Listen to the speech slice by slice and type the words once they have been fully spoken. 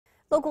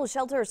Local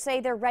shelters say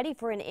they're ready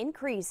for an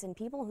increase in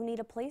people who need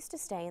a place to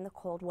stay in the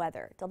cold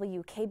weather.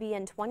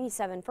 WKBN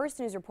 27 First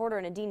News reporter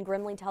Nadine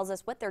Grimley tells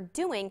us what they're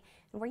doing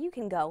and where you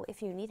can go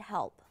if you need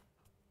help.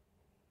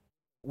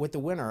 With the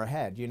winter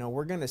ahead,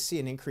 we're going to see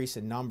an increase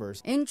in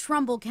numbers. In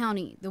Trumbull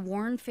County, the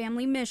Warren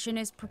Family Mission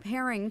is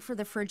preparing for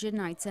the frigid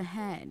nights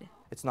ahead.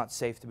 It's not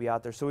safe to be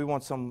out there, so we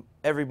want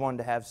everyone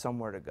to have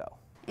somewhere to go.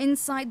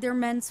 Inside their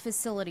men's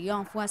facility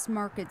off West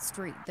Market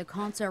Street, the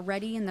cots are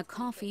ready and the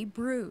coffee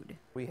brewed.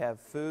 We have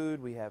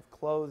food, we have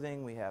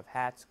clothing, we have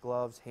hats,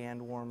 gloves,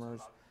 hand warmers,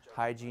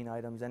 hygiene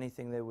items,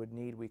 anything they would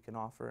need we can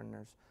offer, and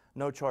there's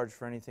no charge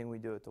for anything we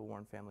do at the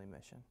Warren Family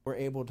Mission. We're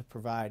able to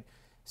provide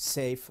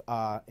safe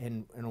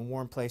in a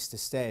warm place to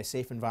stay, a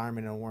safe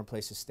environment and a warm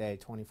place to stay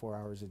 24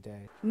 hours a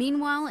day.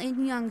 Meanwhile,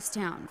 in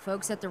Youngstown,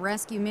 folks at the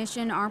rescue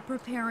mission are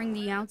preparing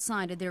the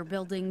outside of their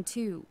building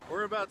too.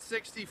 We're about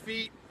 60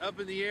 feet up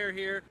in the air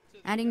here.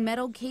 Adding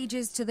metal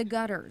cages to the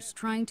gutters,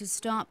 trying to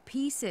stop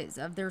pieces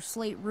of their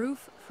slate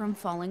roof from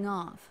falling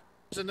off.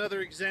 It's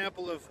another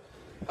example of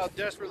how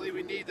desperately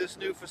we need this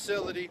new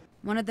facility.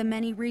 One of the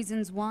many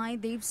reasons why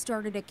they've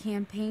started a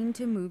campaign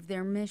to move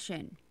their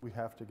mission. We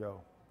have to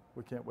go.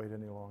 We can't wait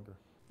any longer.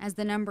 As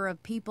the number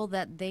of people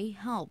that they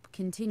help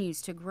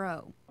continues to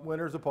grow.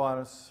 Winter's upon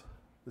us,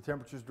 the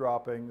temperature's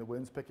dropping, the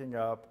wind's picking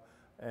up,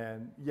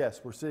 and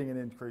yes, we're seeing an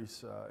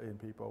increase in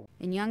people.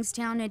 In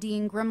Youngstown,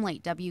 Nadine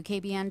Grimley,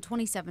 WKBN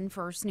 27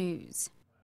 First News.